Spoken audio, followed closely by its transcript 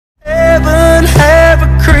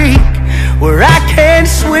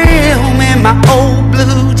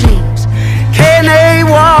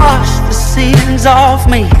sins off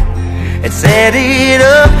me. It set it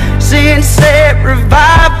up, sin set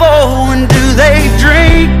revival. And do they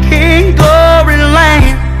drink in glory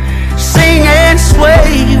land, sing and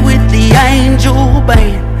sway with the angel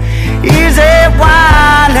band? Is it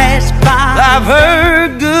wine that's fine? I've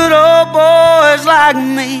heard good old boys like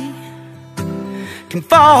me can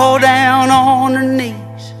fall down on their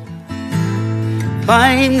knees,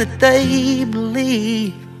 claim that they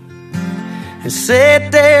believe, and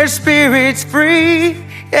set their spirits free.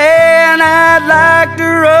 Yeah, and I'd like to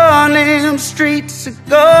run them streets of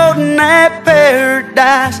gold in that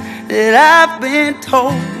paradise that I've been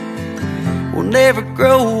told will never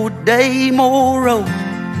grow a day more old.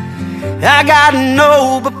 I gotta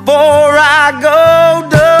know before I go,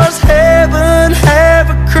 does heaven have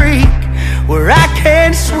a creek where I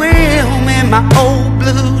can swim in my old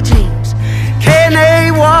blue jeans? Can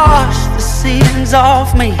they wash the sins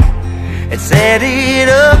off me and set it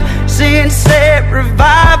up, sin set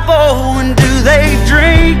revival? And do they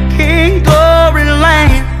drink in glory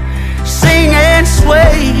land, sing and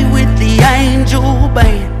sway with the angel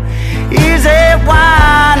band? Is it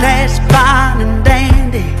wine that's fine and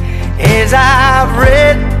dandy, as I've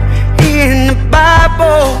read in the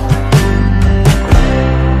Bible?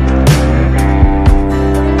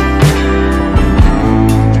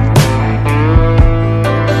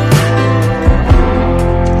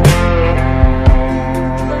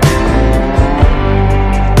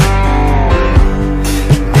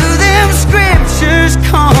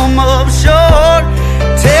 Come up short.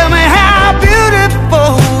 Tell me how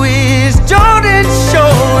beautiful is Jordan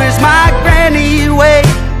Shore? Is my granny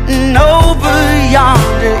waiting over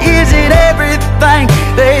yonder? Is it everything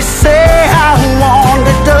they say I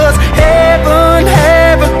wonder? Does heaven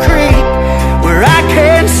have a creek where I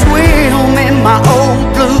can swim in my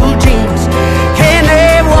old blue jeans? Can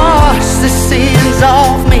they wash the sins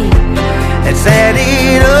off me and set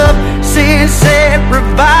it up, sin set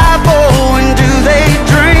revival? And do they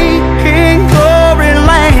drink in glory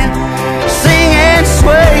land, sing and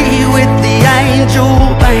sway with the angel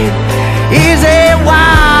band? Is it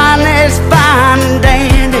wine that's fine and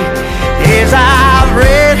dandy, as I've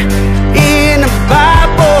read in the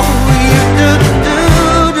Bible? You do do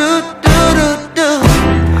do do do do,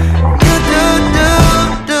 you do do do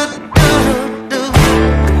do do, do do do.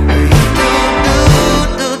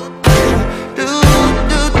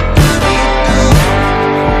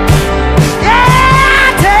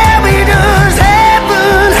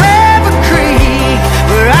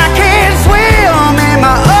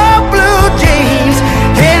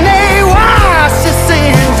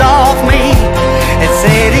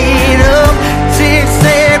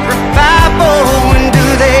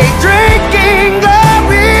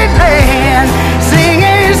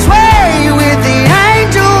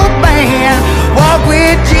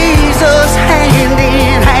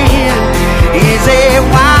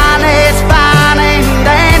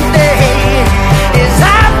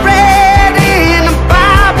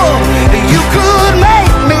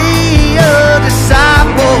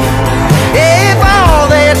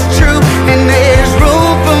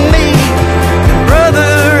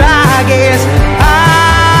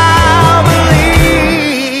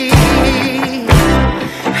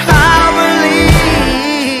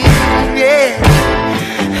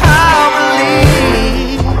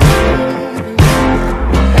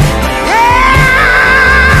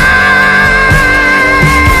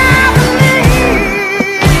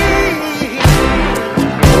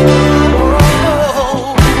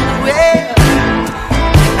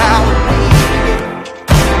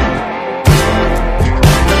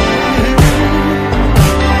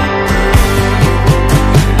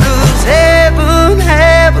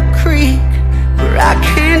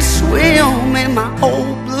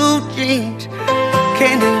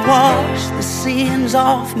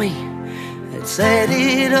 Off me and set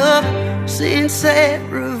it up, sin set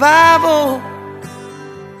revival.